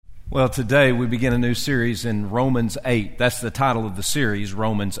Well, today we begin a new series in Romans 8. That's the title of the series,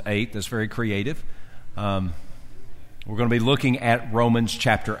 Romans 8. That's very creative. We're going to be looking at Romans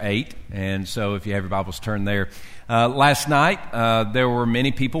chapter 8, and so if you have your Bibles, turn there. Last night, there were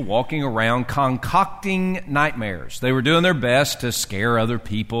many people walking around concocting nightmares. They were doing their best to scare other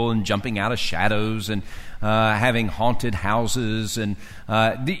people and jumping out of shadows and having haunted houses. And,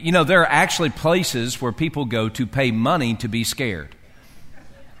 there are actually places where people go to pay money to be scared.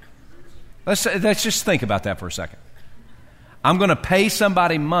 Let's just think about that for a second. I'm going to pay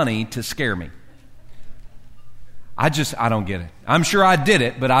somebody money to scare me. I don't get it. I'm sure I did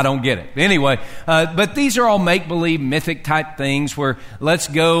it, but I don't get it. Anyway, but these are all make-believe, mythic type things where let's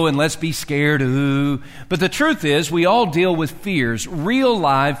go and let's be scared. Ooh. But the truth is, we all deal with fears, real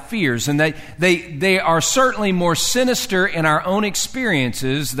live fears, and they are certainly more sinister in our own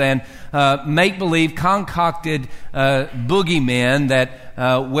experiences than make-believe, concocted boogeymen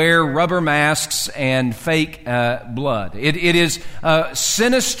that wear rubber masks and fake blood. It is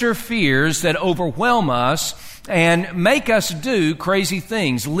sinister fears that overwhelm us and make us do crazy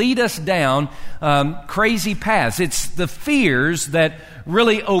things, lead us down crazy paths. It's the fears that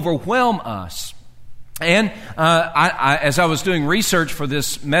really overwhelm us. And as I was doing research for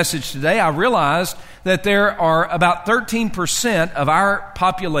this message today, I realized that there are about 13% of our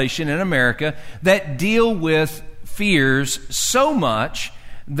population in America that deal with fears so much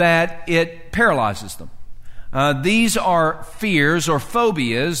that it paralyzes them. These are fears or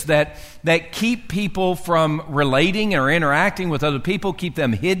phobias that keep people from relating or interacting with other people, keep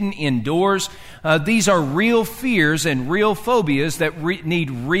them hidden indoors. These are real fears and real phobias that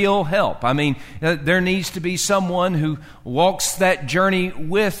need real help. I mean, there needs to be someone who walks that journey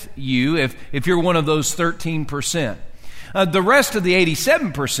with you if you're one of those 13%. The rest of the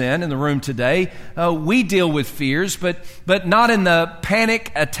 87% in the room today, we deal with fears, but not in the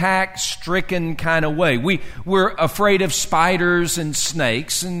panic attack stricken kind of way. We're afraid of spiders and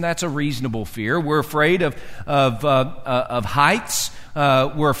snakes, and that's a reasonable fear. We're afraid of heights.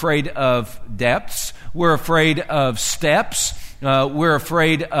 We're afraid of depths. We're afraid of steps. We're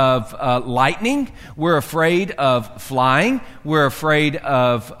afraid of lightning. We're afraid of flying. We're afraid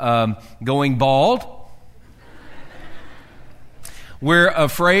of going bald. We're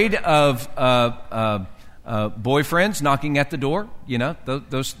afraid of boyfriends knocking at the door,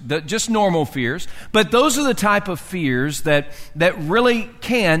 those just normal fears. But those are the type of fears that really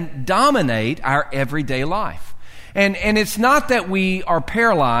can dominate our everyday life. And it's not that we are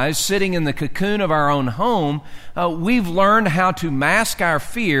paralyzed sitting in the cocoon of our own home. We've learned how to mask our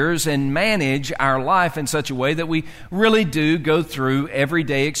fears and manage our life in such a way that we really do go through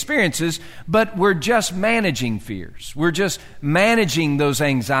everyday experiences, but we're just managing fears. We're just managing those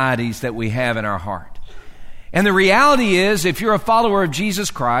anxieties that we have in our heart. And the reality is, if you're a follower of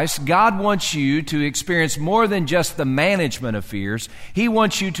Jesus Christ, God wants you to experience more than just the management of fears. He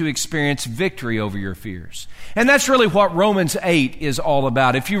wants you to experience victory over your fears. And that's really what Romans 8 is all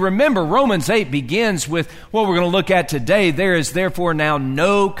about. If you remember, Romans 8 begins with what we're going to look at today. There is therefore now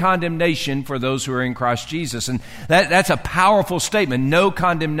no condemnation for those who are in Christ Jesus. And that's a powerful statement, no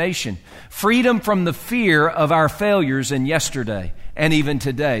condemnation. Freedom from the fear of our failures in yesterday and even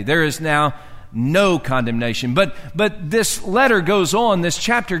today. There is now no condemnation. But this letter goes on, this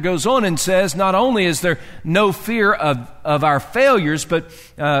chapter goes on and says, not only is there no fear of our failures, but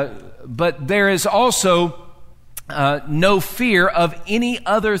there is also no fear of any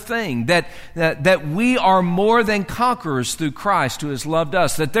other thing, that we are more than conquerors through Christ who has loved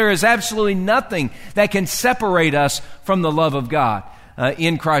us, that there is absolutely nothing that can separate us from the love of God.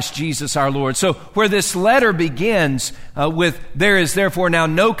 In Christ Jesus our Lord. So where this letter begins with, there is therefore now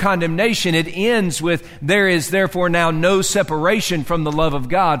no condemnation, it ends with, there is therefore now no separation from the love of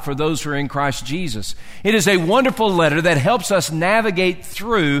God for those who are in Christ Jesus. It is a wonderful letter that helps us navigate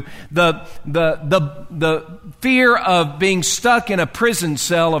through the fear of being stuck in a prison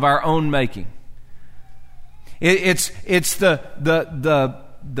cell of our own making. It's the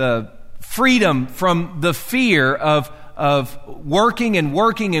freedom from the fear of working and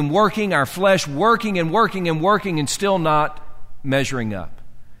working and working, our flesh working and working and working and still not measuring up.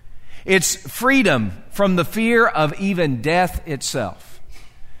 It's freedom from the fear of even death itself.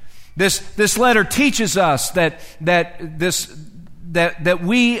 This letter teaches us that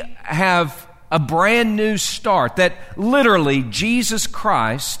we have a brand new start, that literally Jesus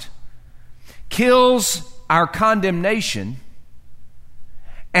Christ kills our condemnation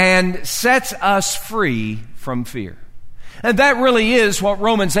and sets us free from fear. And that really is what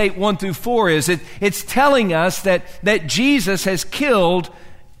Romans 8, 1 through 4 is. It's telling us that Jesus has killed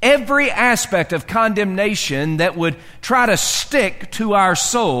every aspect of condemnation that would try to stick to our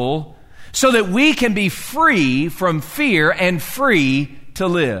soul so that we can be free from fear and free to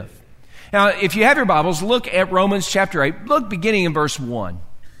live. Now, if you have your Bibles, look at Romans chapter 8. Look beginning in verse 1.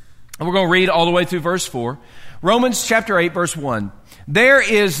 And we're going to read all the way through verse 4. Romans chapter 8, verse 1. There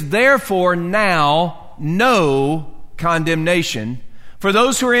is therefore now no condemnation for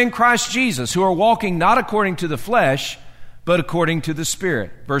those who are in Christ Jesus, who are walking not according to the flesh, but according to the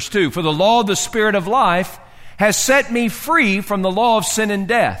Spirit. Verse 2. For the law of the Spirit of life has set me free from the law of sin and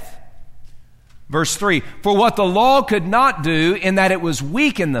death. Verse 3, for what the law could not do in that it was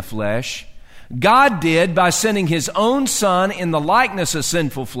weak in the flesh, God did by sending His own Son in the likeness of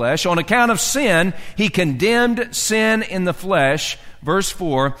sinful flesh. On account of sin, He condemned sin in the flesh. Verse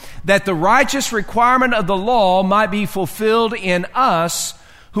 4, that the righteous requirement of the law might be fulfilled in us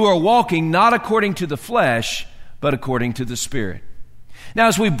who are walking not according to the flesh, but according to the Spirit. Now,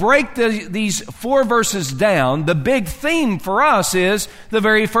 as we break these 4 verses down, the big theme for us is the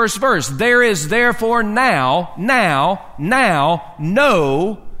very first verse. There is therefore now,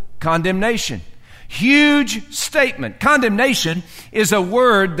 no condemnation. Huge statement. Condemnation is a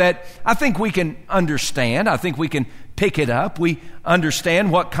word that I think we can understand. I think we can pick it up. We understand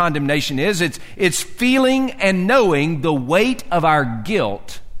what condemnation is. It's feeling and knowing the weight of our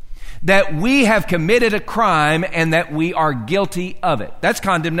guilt, that we have committed a crime and that we are guilty of it. That's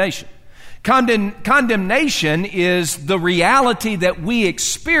condemnation. Condemnation is the reality that we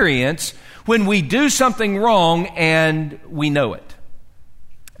experience when we do something wrong and we know it.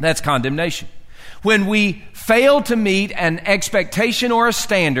 That's condemnation. When we fail to meet an expectation or a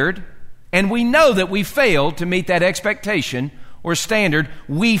standard, and we know that we failed to meet that expectation or standard,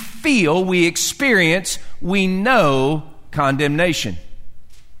 we feel, we experience, we know condemnation.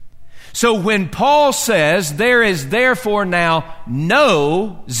 So when Paul says, there is therefore now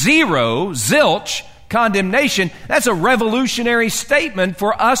no, zero, zilch, condemnation, that's a revolutionary statement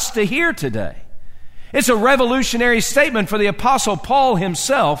for us to hear today. It's a revolutionary statement for the Apostle Paul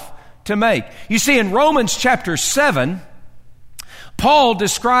himself to make. You see, in Romans chapter 7, Paul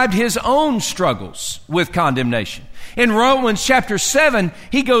described his own struggles with condemnation. In Romans chapter 7,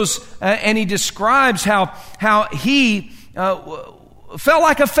 he goes and he describes how he felt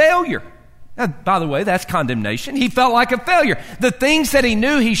like a failure. Now, by the way, that's condemnation. He felt like a failure. The things that he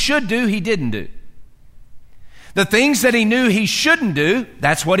knew he should do, he didn't do. The things that he knew he shouldn't do,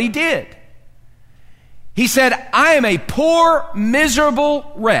 that's what he did. He said, I am a poor,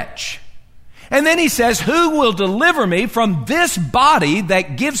 miserable wretch. And then he says, who will deliver me from this body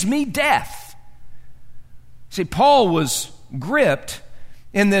that gives me death? See, Paul was gripped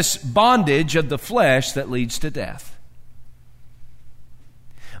in this bondage of the flesh that leads to death.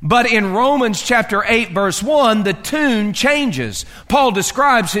 But in Romans chapter 8, verse 1, the tune changes. Paul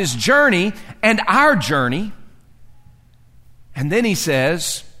describes his journey and our journey. And then he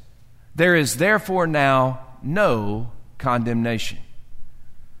says, there is therefore now no condemnation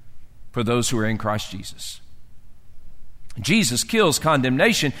for those who are in Christ Jesus. Jesus kills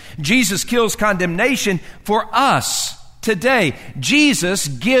condemnation. Jesus kills condemnation for us today. Jesus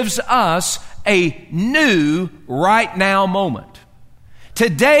gives us a new right now moment.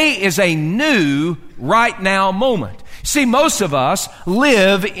 Today is a new right now moment. See, most of us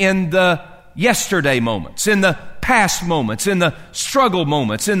live in the yesterday moments, in the past moments, in the struggle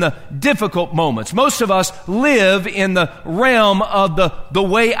moments, in the difficult moments. Most of us live in the realm of the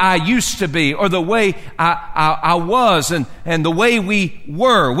way I used to be, or the way I was, and the way we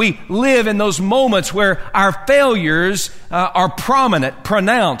were. We live in those moments where our failures are prominent,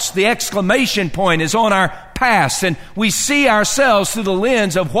 pronounced. The exclamation point is on our past, and we see ourselves through the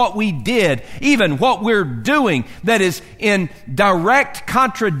lens of what we did, even what we're doing, that is in direct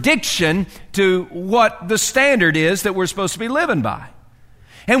contradiction to what the standard is that we're supposed to be living by.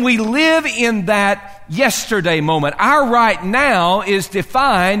 And we live in that yesterday moment. Our right now is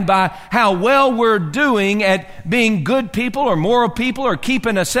defined by how well we're doing at being good people or moral people or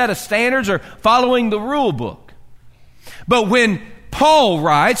keeping a set of standards or following the rule book. But when Paul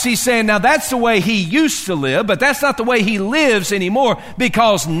writes, he's saying, now that's the way he used to live, but that's not the way he lives anymore,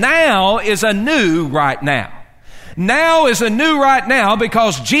 because now is a new right now. Now is a new right now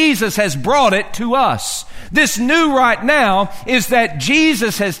because Jesus has brought it to us. This new right now is that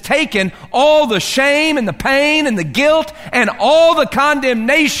Jesus has taken all the shame and the pain and the guilt and all the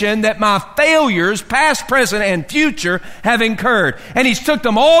condemnation that my failures, past, present, and future, have incurred. And He's took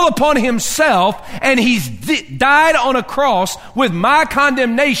them all upon Himself, and He's died on a cross with my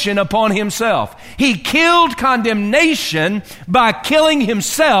condemnation upon Himself. He killed condemnation by killing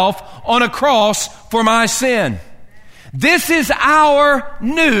Himself on a cross for my sin. This is our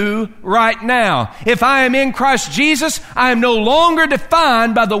new right now. If I am in Christ Jesus, I am no longer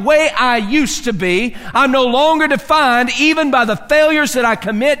defined by the way I used to be. I'm no longer defined even by the failures that I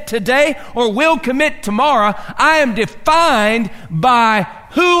commit today or will commit tomorrow. I am defined by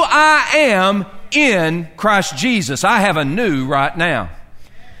who I am in Christ Jesus. I have a new right now.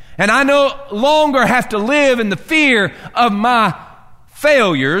 And I no longer have to live in the fear of my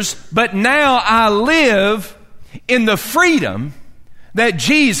failures, but now I live in the freedom that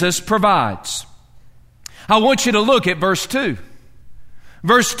Jesus provides. I want you to look at verse 2.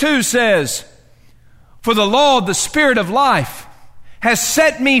 Verse 2 says, "For the law of the Spirit of life has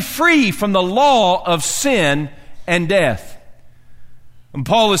set me free from the law of sin and death." And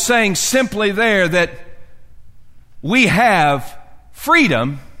Paul is saying simply there that we have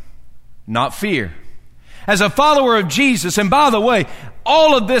freedom, not fear. As a follower of Jesus, and by the way,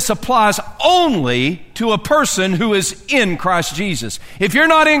 all of this applies only to a person who is in Christ Jesus. If you're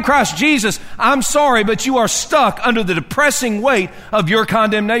not in Christ Jesus, I'm sorry, but you are stuck under the depressing weight of your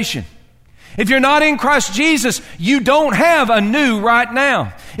condemnation. If you're not in Christ Jesus, you don't have a new right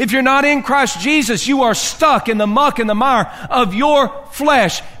now. If you're not in Christ Jesus, you are stuck in the muck and the mire of your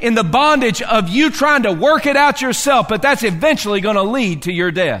flesh, in the bondage of you trying to work it out yourself, but that's eventually going to lead to your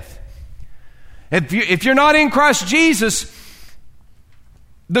death. If you're not in Christ Jesus,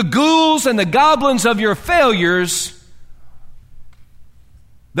 the ghouls and the goblins of your failures,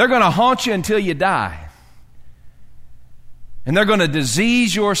 they're going to haunt you until you die. And they're going to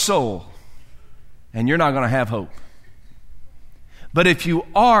disease your soul. And you're not going to have hope. But if you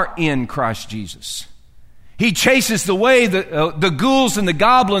are in Christ Jesus, He chases away the ghouls and the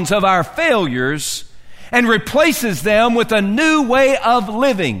goblins of our failures and replaces them with a new way of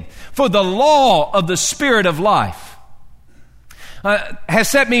living. For the law of the Spirit of life has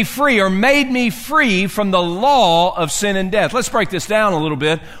set me free, or made me free from the law of sin and death. Let's break this down a little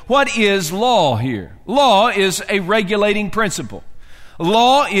bit. What is law here? Law is a regulating principle.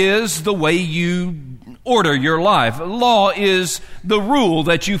 Law is the way you order your life. Law is the rule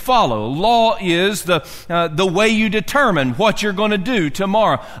that you follow. Law is the way you determine what you're going to do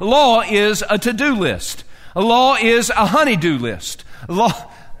tomorrow. Law is a to-do list. Law is a honey-do list.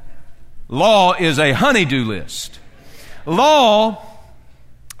 Law is a honey-do list. Law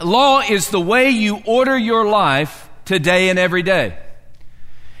is the way you order your life today and every day.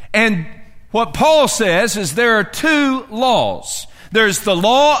 And what Paul says is there are two laws. There's the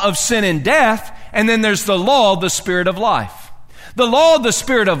law of sin and death, and then there's the law of the Spirit of life. The law of the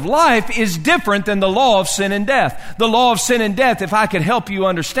Spirit of life is different than the law of sin and death. The law of sin and death, if I could help you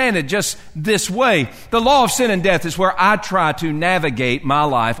understand it just this way, the law of sin and death is where I try to navigate my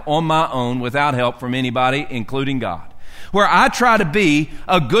life on my own without help from anybody, including God. Where I try to be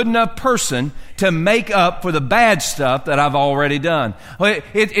a good enough person to make up for the bad stuff that I've already done.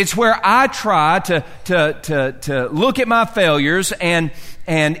 It's where I try to look at my failures and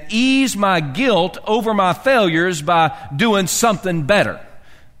ease my guilt over my failures by doing something better.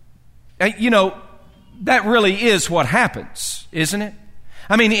 You know, that really is what happens, isn't it?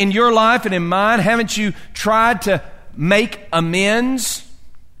 I mean, in your life and in mine, haven't you tried to make amends?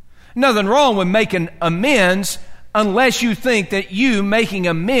 Nothing wrong with making amends, unless you think that you making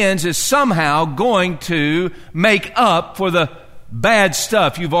amends is somehow going to make up for the bad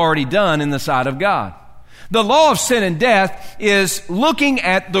stuff you've already done in the sight of God. The law of sin and death is looking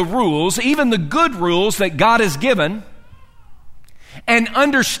at the rules, even the good rules that God has given, and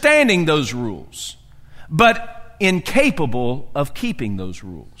understanding those rules, but incapable of keeping those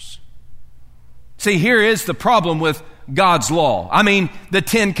rules. See, here is the problem with God's law. I mean, the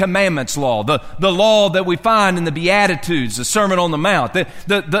Ten Commandments law, the law that we find in the Beatitudes, the Sermon on the Mount,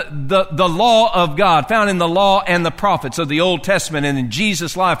 the law of God found in the law and the prophets of the Old Testament and in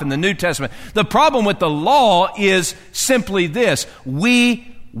Jesus' life in the New Testament. The problem with the law is simply this: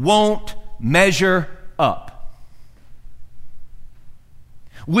 we won't measure up.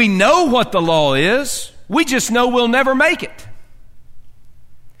 We know what the law is. We just know we'll never make it.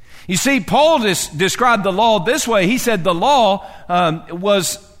 You see, Paul described the law this way. He said the law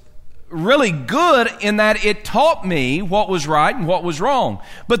was really good in that it taught me what was right and what was wrong.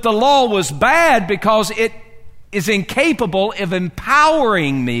 But the law was bad because it is incapable of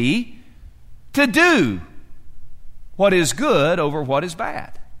empowering me to do what is good over what is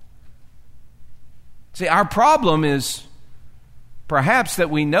bad. See, our problem is perhaps that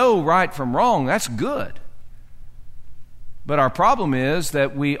we know right from wrong. That's good. But our problem is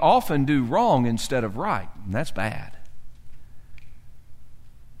that we often do wrong instead of right, and that's bad.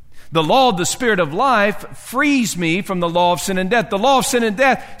 The law of the Spirit of life frees me from the law of sin and death. The law of sin and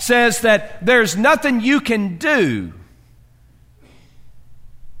death says that there's nothing you can do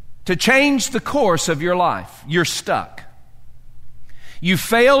to change the course of your life, you're stuck. You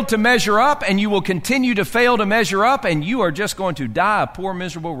failed to measure up, and you will continue to fail to measure up, and you are just going to die a poor,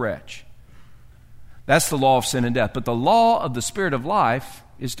 miserable wretch. That's the law of sin and death. But the law of the Spirit of life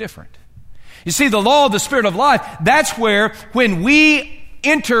is different. You see, the law of the Spirit of life, that's where when we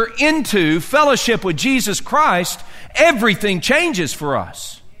enter into fellowship with Jesus Christ, everything changes for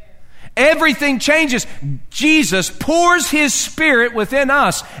us. Everything changes. Jesus pours His Spirit within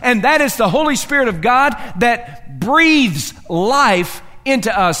us, and that is the Holy Spirit of God that breathes life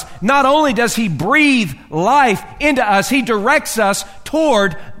into us. Not only does He breathe life into us, He directs us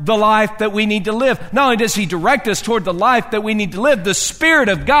toward the life that we need to live. Not only does He direct us toward the life that we need to live, the Spirit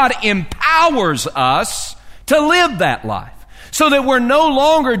of God empowers us to live that life. So that we're no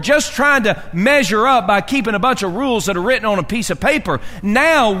longer just trying to measure up by keeping a bunch of rules that are written on a piece of paper.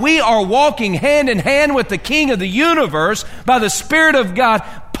 Now we are walking hand in hand with the King of the universe by the Spirit of God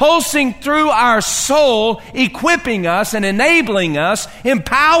pulsing through our soul, equipping us and enabling us,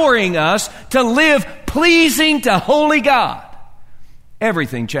 empowering us to live pleasing to holy God.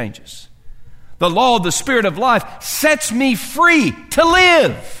 Everything changes. The law of the Spirit of life sets me free to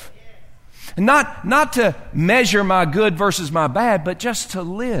live. Not to measure my good versus my bad, but just to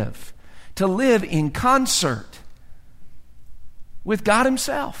live in concert with God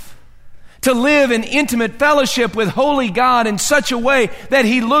Himself. To live in intimate fellowship with holy God in such a way that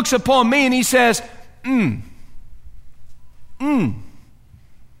He looks upon me and He says, I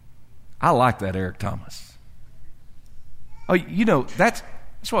like that, Eric Thomas. Oh, you know, that's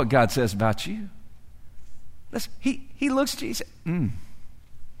what God says about you. He looks at you and says,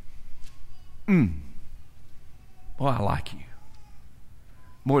 Well, I like you.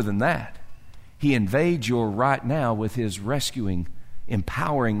 More than that, He invades your right now with His rescuing,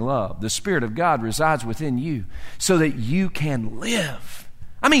 empowering love. The Spirit of God resides within you so that you can live.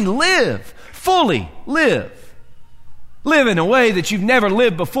 I mean, live. Fully live. Live in a way that you've never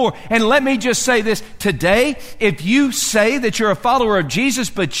lived before. And let me just say this. Today, if you say that you're a follower of Jesus,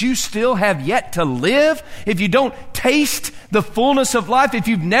 but you still have yet to live, if you don't taste the fullness of life, if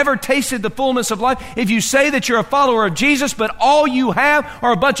you've never tasted the fullness of life, if you say that you're a follower of Jesus, but all you have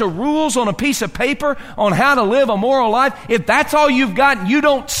are a bunch of rules on a piece of paper on how to live a moral life, if that's all you've got and you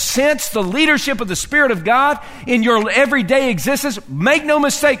don't sense the leadership of the Spirit of God in your everyday existence, make no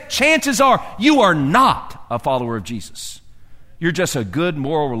mistake, chances are you are not a follower of Jesus. You're just a good,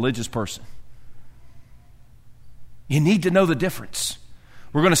 moral, religious person. You need to know the difference.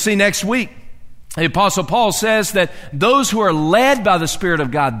 We're going to see next week. The Apostle Paul says that those who are led by the Spirit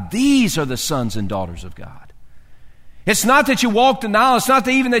of God, these are the sons and daughters of God. It's not that you walked an aisle. It's not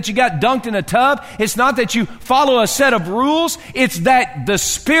that even that you got dunked in a tub. It's not that you follow a set of rules. It's that the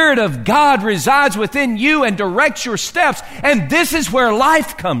Spirit of God resides within you and directs your steps. And this is where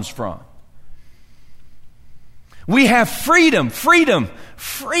life comes from. We have freedom to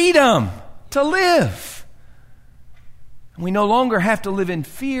live. We no longer have to live in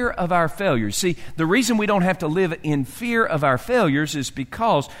fear of our failures. See, the reason we don't have to live in fear of our failures is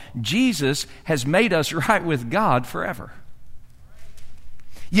because Jesus has made us right with God forever.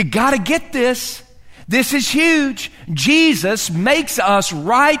 You got to get this. This is huge. Jesus makes us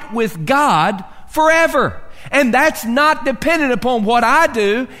right with God forever. And that's not dependent upon what I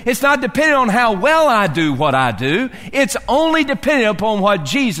do. It's not dependent on how well I do what I do. It's only dependent upon what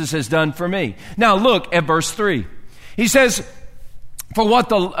Jesus has done for me. Now look at verse 3. He says, for what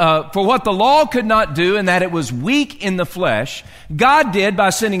the law could not do, in that it was weak in the flesh, God did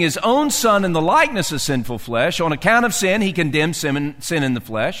by sending His own Son in the likeness of sinful flesh. On account of sin, He condemned sin in the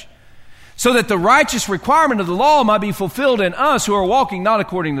flesh, so that the righteous requirement of the law might be fulfilled in us who are walking not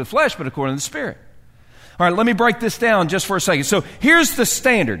according to the flesh, but according to the Spirit. All right, let me break this down just for a second. So here's the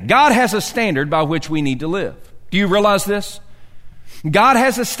standard. God has a standard by which we need to live. Do you realize this? God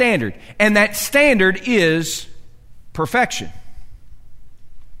has a standard, and that standard is perfection.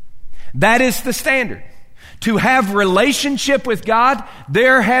 That is the standard. To have relationship with God,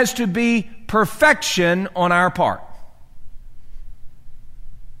 there has to be perfection on our part.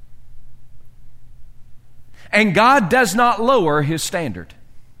 And God does not lower His standard.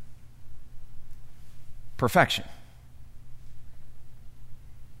 Perfection.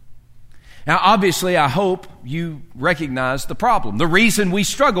 Now, obviously, I hope you recognize the problem. The reason we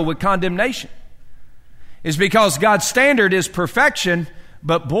struggle with condemnation is because God's standard is perfection,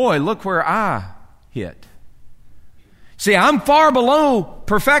 but boy, look where I hit. See, I'm far below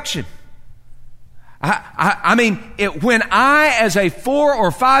perfection. I mean, when I, as a 4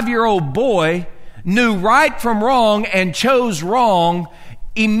 or 5 year old boy, knew right from wrong and chose wrong,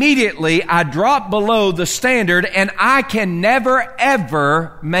 immediately I drop below the standard, and I can never,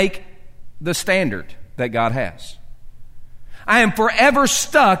 ever make the standard that God has. I am forever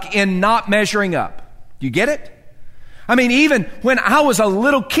stuck in not measuring up. You get it? I mean, even when I was a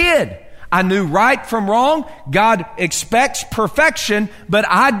little kid, I knew right from wrong. God expects perfection, but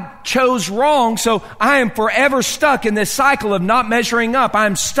I chose wrong, so I am forever stuck in this cycle of not measuring up.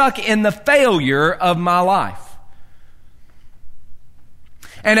 I'm stuck in the failure of my life.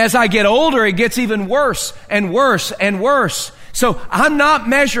 And as I get older, it gets even worse and worse and worse. So I'm not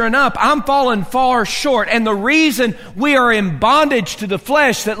measuring up. I'm falling far short. And the reason we are in bondage to the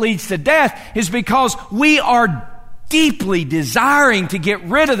flesh that leads to death is because we are deeply desiring to get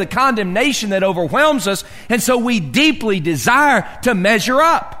rid of the condemnation that overwhelms us. And so we deeply desire to measure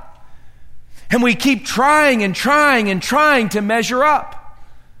up. And we keep trying and trying and trying to measure up.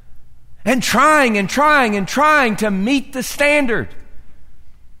 And trying and trying and trying to meet the standard.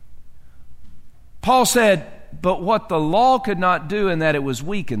 Paul said, but what the law could not do, in that it was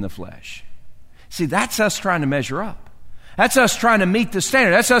weak in the flesh. See, that's us trying to measure up. That's us trying to meet the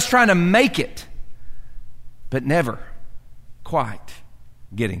standard. That's us trying to make it, but never quite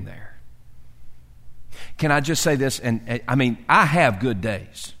getting there. Can I just say this? And I mean, I have good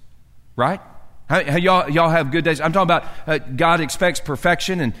days, right? Y'all have good days. I'm talking about God expects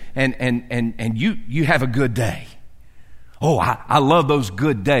perfection, and you have a good day. Oh, I love those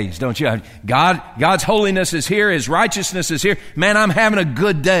good days, don't you? God's holiness is here. His righteousness is here. Man, I'm having a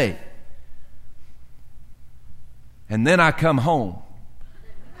good day. And then I come home.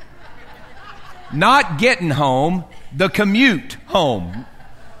 Not getting home, the commute home.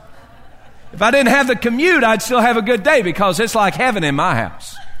 If I didn't have the commute, I'd still have a good day because it's like heaven in my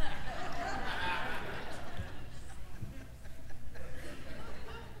house.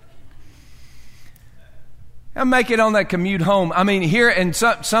 I make it on that commute home. I mean, here, and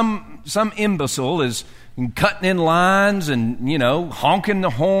some imbecile is cutting in lines and, honking the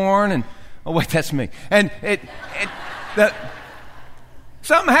horn and, oh wait, that's me. And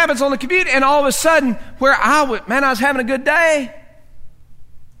something happens on the commute, and all of a sudden, where I was having a good day,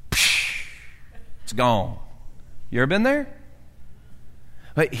 it's gone. You ever been there?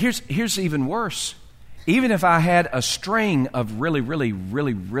 But here's even worse. Even if I had a string of really, really,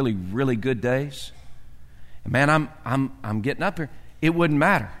 really, really, really good days, man, I'm getting up here, it wouldn't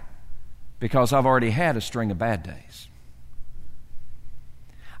matter because I've already had a string of bad days.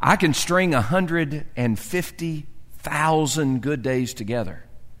 I can string 150,000 good days together,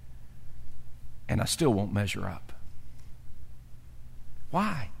 and I still won't measure up.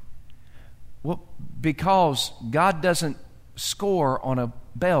 Why? Well, because God doesn't score on a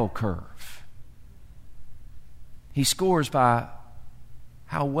bell curve. He scores by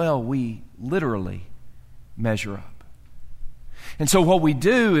how well we literally measure up. And so what we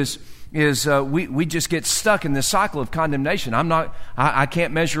do is we just get stuck in this cycle of condemnation. I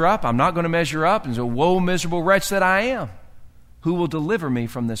can't measure up. I'm not going to measure up. And so, woe, miserable wretch that I am. Who will deliver me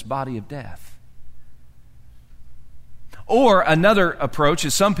from this body of death? Or another approach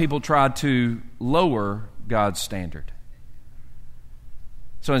is some people try to lower God's standard.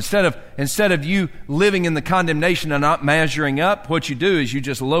 So instead of you living in the condemnation and not measuring up, what you do is you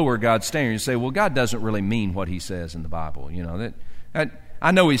just lower God's standard. You say, well, God doesn't really mean what He says in the Bible.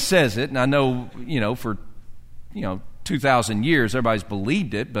 I know He says it, and I know, for 2,000 years everybody's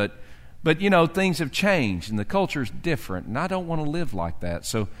believed it, but things have changed and the culture's different, and I don't want to live like that.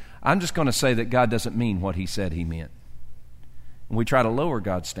 So I'm just going to say that God doesn't mean what He said He meant. And we try to lower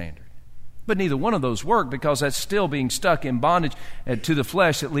God's standard. But neither one of those work because that's still being stuck in bondage to the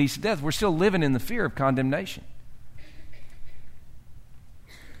flesh that leads to death. We're still living in the fear of condemnation.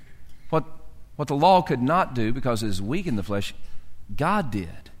 What the law could not do because it is weak in the flesh, God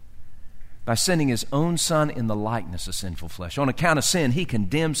did by sending His own Son in the likeness of sinful flesh. On account of sin, He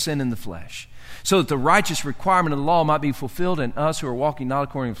condemned sin in the flesh so that the righteous requirement of the law might be fulfilled in us who are walking not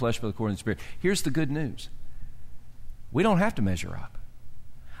according to the flesh but according to the Spirit. Here's the good news. We don't have to measure up.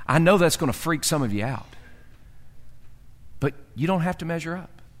 I know that's going to freak some of you out. But you don't have to measure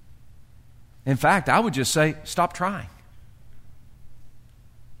up. In fact, I would just say, stop trying.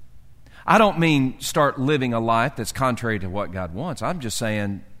 I don't mean start living a life that's contrary to what God wants. I'm just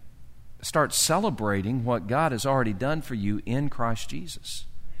saying start celebrating what God has already done for you in Christ Jesus.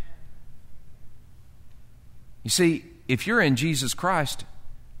 You see, if you're in Jesus Christ,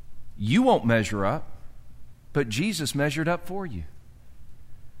 you won't measure up, but Jesus measured up for you.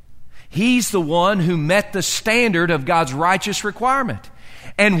 He's the one who met the standard of God's righteous requirement.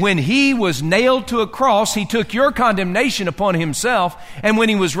 And when He was nailed to a cross, He took your condemnation upon Himself. And when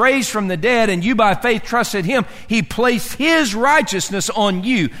He was raised from the dead and you by faith trusted Him, He placed His righteousness on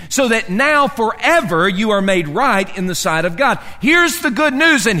you so that now forever you are made right in the sight of God. Here's the good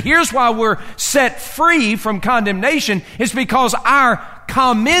news, and here's why we're set free from condemnation. It's because our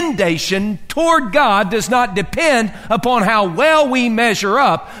commendation toward God does not depend upon how well we measure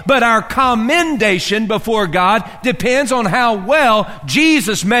up, but our commendation before God depends on how well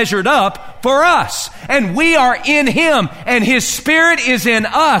Jesus measured up for us. And we are in Him, and His Spirit is in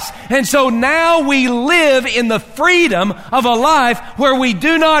us. And so now we live in the freedom of a life where we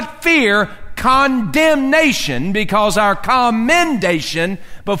do not fear condemnation, because our commendation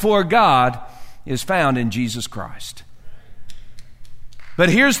before God is found in Jesus Christ. But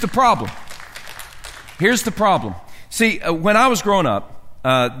here's the problem. Here's the problem. See, when I was growing up,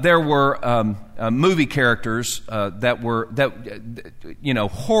 there were movie characters horror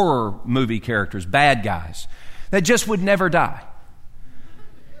movie characters, bad guys, that just would never die.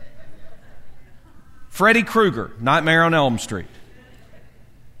 Freddy Krueger, Nightmare on Elm Street.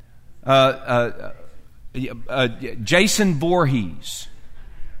 Jason Voorhees.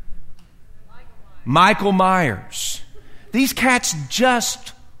 Michael Myers. These cats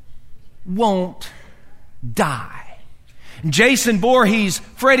just won't die. Jason Voorhees,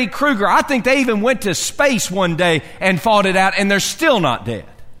 Freddy Krueger, I think they even went to space one day and fought it out, and they're still not dead.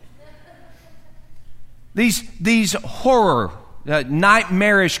 These horror,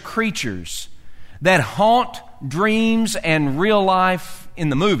 nightmarish creatures that haunt dreams and real life in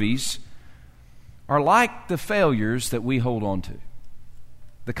the movies are like the failures that we hold on to,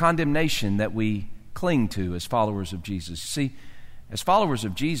 the condemnation that we cling to as followers of Jesus. See, as followers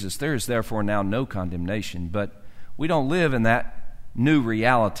of Jesus, there is therefore now no condemnation, but we don't live in that new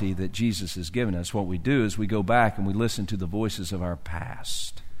reality that Jesus has given us. What we do is we go back and we listen to the voices of our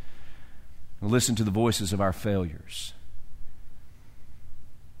past. We listen to the voices of our failures.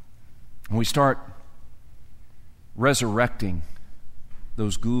 And we start resurrecting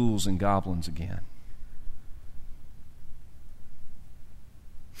those ghouls and goblins again.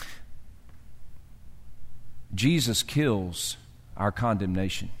 Jesus kills our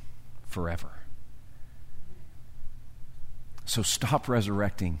condemnation forever. So stop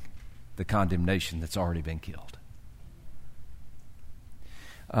resurrecting the condemnation that's already been killed.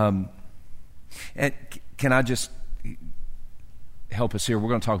 And can I just help us here? We're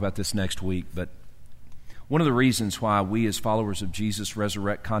going to talk about this next week, but one of the reasons why we as followers of Jesus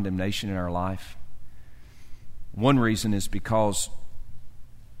resurrect condemnation in our life, one reason is because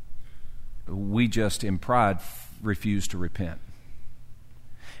we just in pride refuse to repent.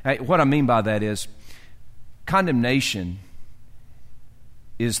 What I mean by that is condemnation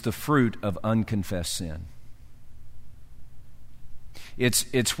is the fruit of unconfessed sin.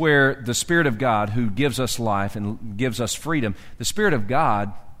 It's where the Spirit of God, who gives us life and gives us freedom, the Spirit of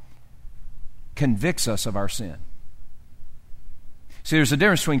God convicts us of our sin. See, there's a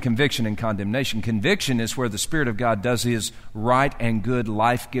difference between conviction and condemnation. Conviction is where the Spirit of God does His right and good,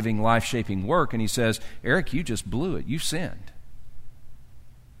 life-giving, life-shaping work, and He says, Eric, you just blew it. You sinned.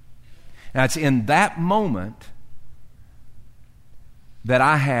 Now, it's in that moment that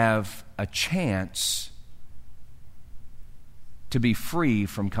I have a chance to be free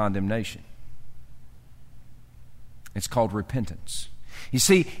from condemnation. It's called repentance. You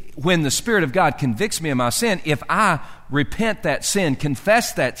see, when the Spirit of God convicts me of my sin, if I repent that sin,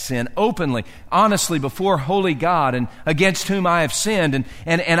 confess that sin openly, honestly before holy God and against whom I have sinned,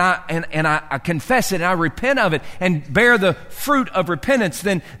 and I confess it and I repent of it and bear the fruit of repentance,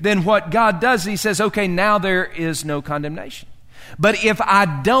 then what God does, He says, okay, now there is no condemnation. But if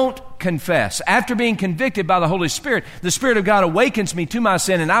I don't confess, after being convicted by the Holy Spirit, the Spirit of God awakens me to my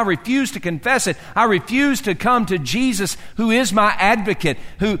sin and I refuse to confess it. I refuse to come to Jesus, who is my advocate,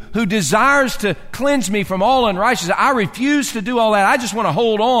 who desires to cleanse me from all unrighteousness. I refuse to do all that. I just want to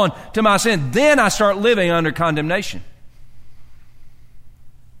hold on to my sin. Then I start living under condemnation.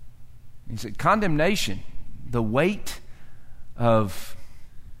 He said, condemnation, the weight of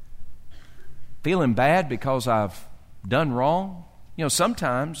feeling bad because I've done wrong. You know,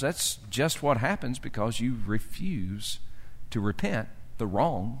 sometimes that's just what happens because you refuse to repent the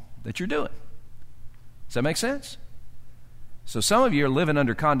wrong that you're doing. Does that make sense? So some of you are living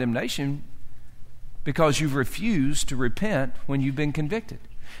under condemnation because you've refused to repent when you've been convicted.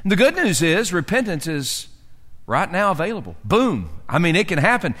 And the good news is repentance is right now available. Boom. I mean, it can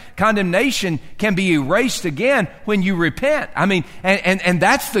happen. Condemnation can be erased again when you repent. I mean, and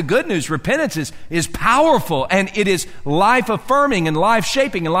that's the good news. Repentance is powerful, and it is life-affirming and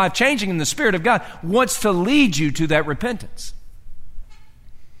life-shaping and life-changing, and the Spirit of God wants to lead you to that repentance.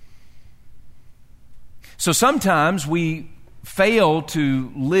 So sometimes we fail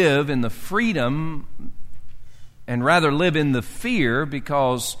to live in the freedom and rather live in the fear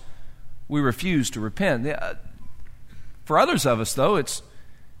because we refuse to repent. For others of us, though, it's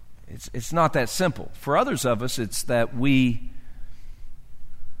not that simple. For others of us, it's that we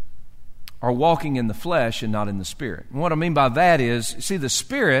are walking in the flesh and not in the Spirit. And what I mean by that is, see, the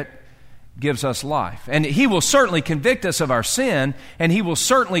Spirit gives us life. And He will certainly convict us of our sin, and He will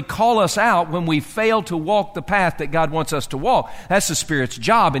certainly call us out when we fail to walk the path that God wants us to walk. That's the Spirit's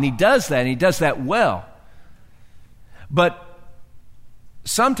job, and He does that, and He does that well. But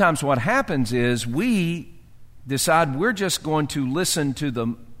sometimes what happens is we decide we're just going to listen to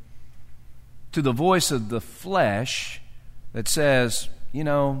the voice of the flesh that says,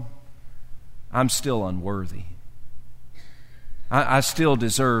 I'm still unworthy. I still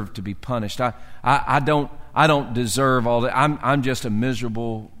deserve to be punished. I don't deserve all that. I'm just a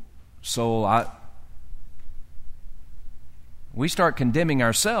miserable soul. We start condemning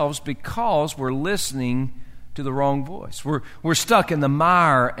ourselves because we're listening to the wrong voice. We're stuck in the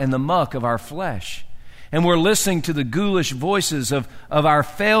mire and the muck of our flesh. And we're listening to the ghoulish voices of our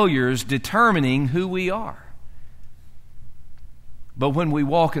failures determining who we are. But when we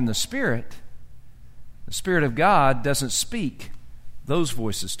walk in the Spirit of God doesn't speak those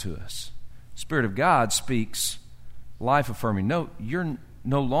voices to us. The Spirit of God speaks life-affirming. No, you're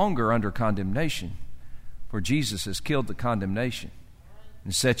no longer under condemnation, for Jesus has killed the condemnation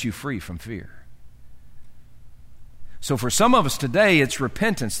and set you free from fear. So for some of us today, it's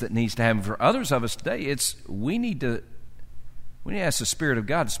repentance that needs to happen. For others of us today, we need to ask the Spirit of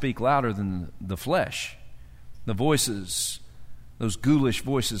God to speak louder than the flesh, the voices, those ghoulish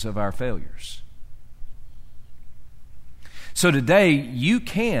voices of our failures. So today, you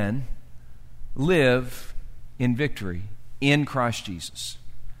can live in victory in Christ Jesus.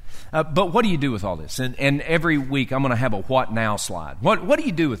 But what do you do with all this? And every week I'm going to have a what now slide. What do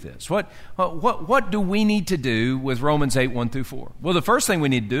you do with this? What do we need to do with Romans 8, 1 through 4? Well, the first thing we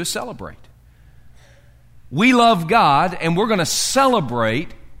need to do is celebrate. We love God, and we're going to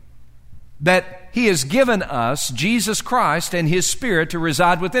celebrate that He has given us Jesus Christ and His Spirit to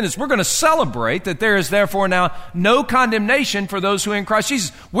reside within us. We're going to celebrate that there is therefore now no condemnation for those who are in Christ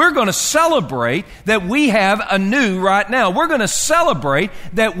Jesus. We're going to celebrate that we have a new right now. We're going to celebrate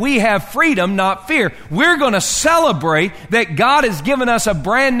that we have freedom, not fear. We're going to celebrate that God has given us a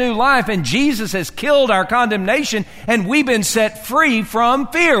brand new life and Jesus has killed our condemnation and we've been set free from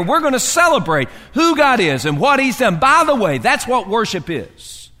fear. We're going to celebrate who God is and what He's done. By the way, that's what worship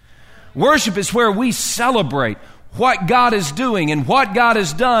is. Worship is where we celebrate what God is doing and what God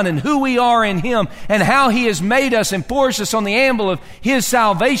has done and who we are in Him and how He has made us and forged us on the anvil of His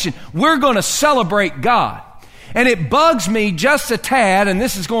salvation. We're going to celebrate God. And it bugs me just a tad, and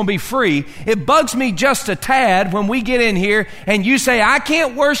this is going to be free, it bugs me just a tad when we get in here and you say, I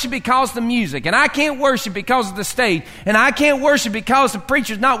can't worship because of the music, and I can't worship because of the stage, and I can't worship because the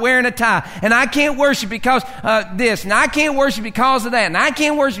preacher's not wearing a tie, and I can't worship because this, and I can't worship because of that, and I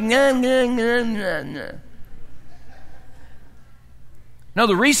can't worship... No,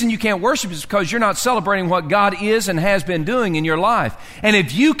 the reason you can't worship is because you're not celebrating what God is and has been doing in your life. And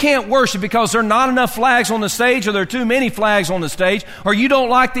if you can't worship because there are not enough flags on the stage, or there are too many flags on the stage, or you don't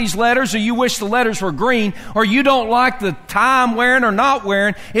like these letters, or you wish the letters were green, or you don't like the tie I'm wearing or not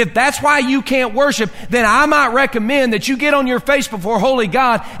wearing, if that's why you can't worship, then I might recommend that you get on your face before Holy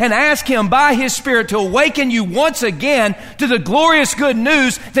God and ask Him by His Spirit to awaken you once again to the glorious good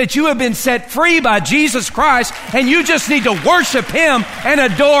news that you have been set free by Jesus Christ, and you just need to worship Him and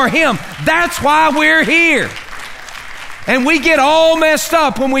adore Him. That's why we're here. And we get all messed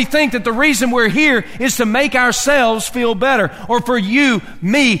up when we think that the reason we're here is to make ourselves feel better, or for you,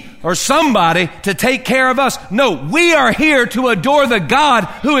 me, or somebody to take care of us. No, we are here to adore the God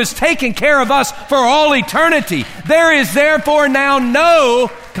who has taken care of us for all eternity. There is therefore now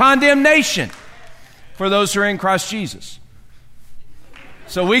no condemnation for those who are in Christ Jesus.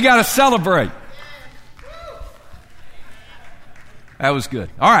 So we got to celebrate. That was good.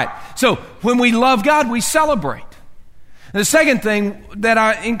 All right. So when we love God, we celebrate. The second thing that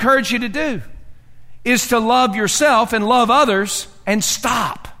I encourage you to do is to love yourself and love others and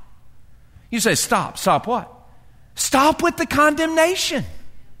stop. You say, stop. Stop what? Stop with the condemnation.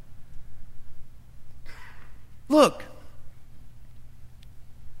 Look,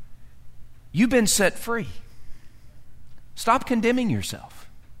 you've been set free. Stop condemning yourself.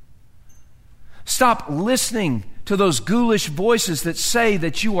 Stop listening to those ghoulish voices that say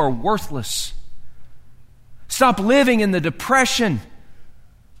that you are worthless. Stop living in the depression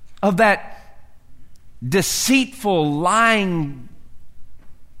of that deceitful, lying,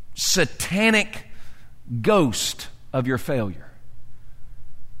 satanic ghost of your failure.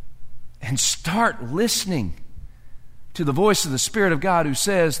 And start listening to the voice of the Spirit of God who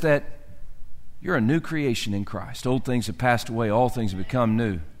says that you're a new creation in Christ. Old things have passed away, all things have become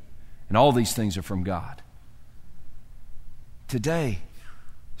new, and all these things are from God. Today,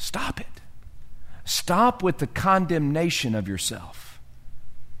 stop it. Stop with the condemnation of yourself.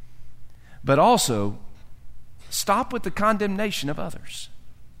 But also, stop with the condemnation of others.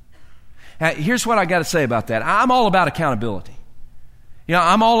 Now, here's what I got to say about that. I'm all about accountability. You know,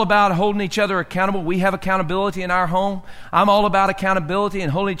 I'm all about holding each other accountable. We have accountability in our home. I'm all about accountability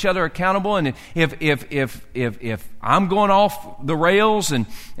and holding each other accountable. And if I'm going off the rails and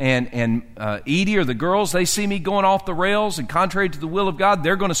Edie or the girls, they see me going off the rails and contrary to the will of God,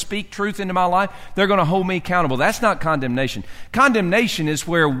 they're going to speak truth into my life. They're going to hold me accountable. That's not condemnation. Condemnation is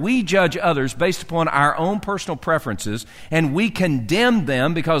where we judge others based upon our own personal preferences, and we condemn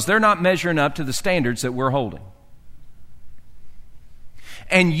them because they're not measuring up to the standards that we're holding.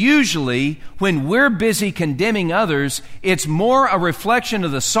 And usually, when we're busy condemning others, it's more a reflection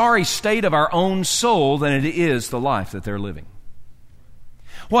of the sorry state of our own soul than it is the life that they're living.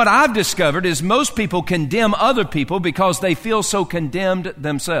 What I've discovered is most people condemn other people because they feel so condemned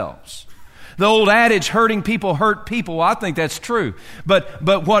themselves. The old adage, hurting people hurt people, I think that's true. But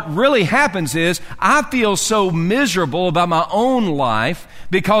what really happens is I feel so miserable about my own life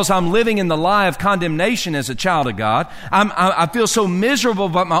because I'm living in the lie of condemnation as a child of God. I feel so miserable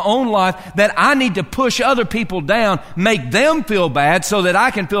about my own life that I need to push other people down, make them feel bad so that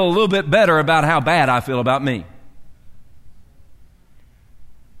I can feel a little bit better about how bad I feel about me.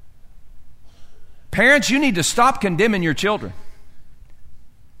 Parents, you need to stop condemning your children.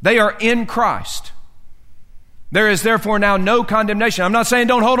 They are in Christ. There is therefore now no condemnation. I'm not saying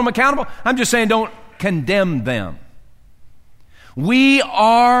don't hold them accountable. I'm just saying don't condemn them. We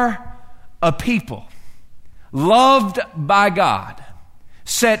are a people loved by God,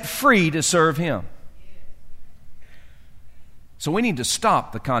 set free to serve Him. So we need to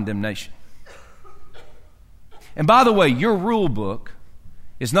stop the condemnation. And by the way, your rule book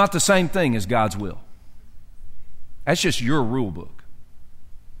is not the same thing as God's will. That's just your rule book.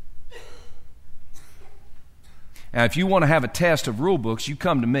 Now, if you want to have a test of rule books, you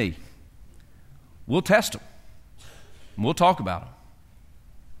come to me. We'll test them. And we'll talk about them.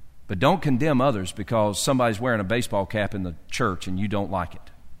 But don't condemn others because somebody's wearing a baseball cap in the church and you don't like it.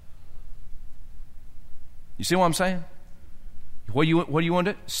 You see what I'm saying? What do you want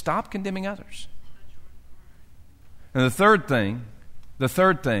to do? Stop condemning others. And the third thing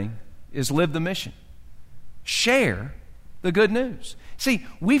is live the mission. Share the good news. See,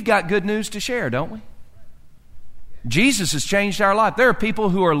 we've got good news to share, don't we? Jesus has changed our life. There are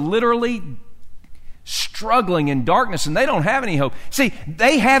people who are literally struggling in darkness and they don't have any hope. See,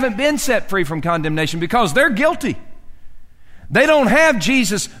 they haven't been set free from condemnation because they're guilty. They don't have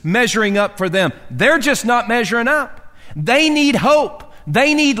Jesus measuring up for them. They're just not measuring up. They need hope.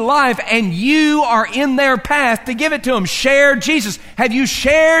 They need life, and you are in their path to give it to them. Share Jesus. Have you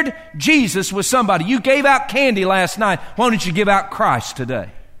shared Jesus with somebody? You gave out candy last night. Why don't you give out Christ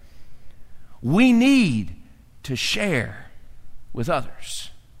today? We need to share with others.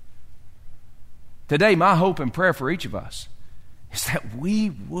 Today, my hope and prayer for each of us is that we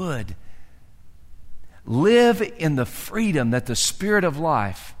would live in the freedom that the Spirit of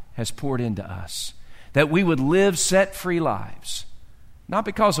life has poured into us. That we would live set-free lives, not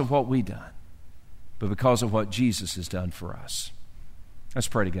because of what we've done, but because of what Jesus has done for us. Let's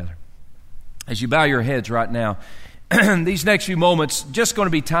pray together. As you bow your heads right now, these next few moments, just going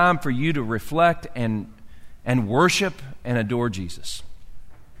to be time for you to reflect and worship and adore Jesus.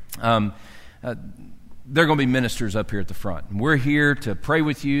 There are going to be ministers up here at the front. And we're here to pray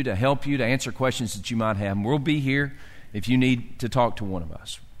with you, to help you, to answer questions that you might have. And we'll be here if you need to talk to one of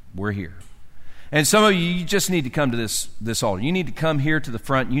us. We're here. And some of you just need to come to this altar. You need to come here to the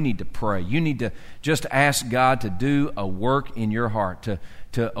front. You need to pray. You need to just ask God to do a work in your heart,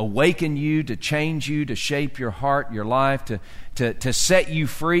 to awaken you, to change you, to shape your heart, your life, to set you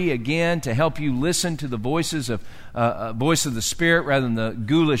free again, to help you listen to the voice of the Spirit rather than the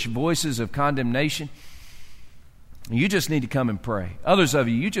ghoulish voices of condemnation. You just need to come and pray. Others of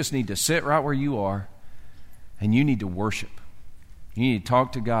you just need to sit right where you are, and you need to worship. You need to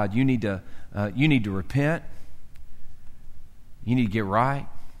talk to God. You need to repent. You need to get right.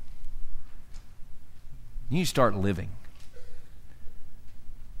 You need to start living.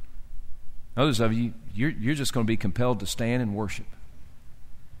 Others of you, you're just going to be compelled to stand and worship.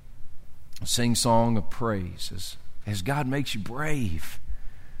 Sing song of praise as God makes you brave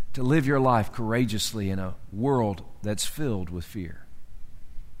to live your life courageously in a world that's filled with fear.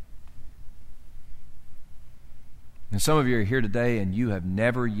 And some of you are here today and you have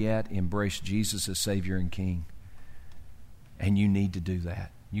never yet embraced Jesus as Savior and King. And you need to do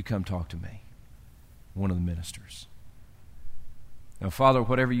that. You come talk to me, one of the ministers. Now, Father,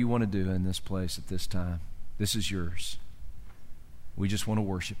 whatever you want to do in this place at this time, this is yours. We just want to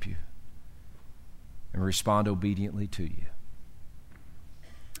worship you and respond obediently to you.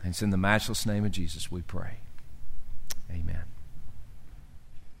 And it's in the matchless name of Jesus we pray.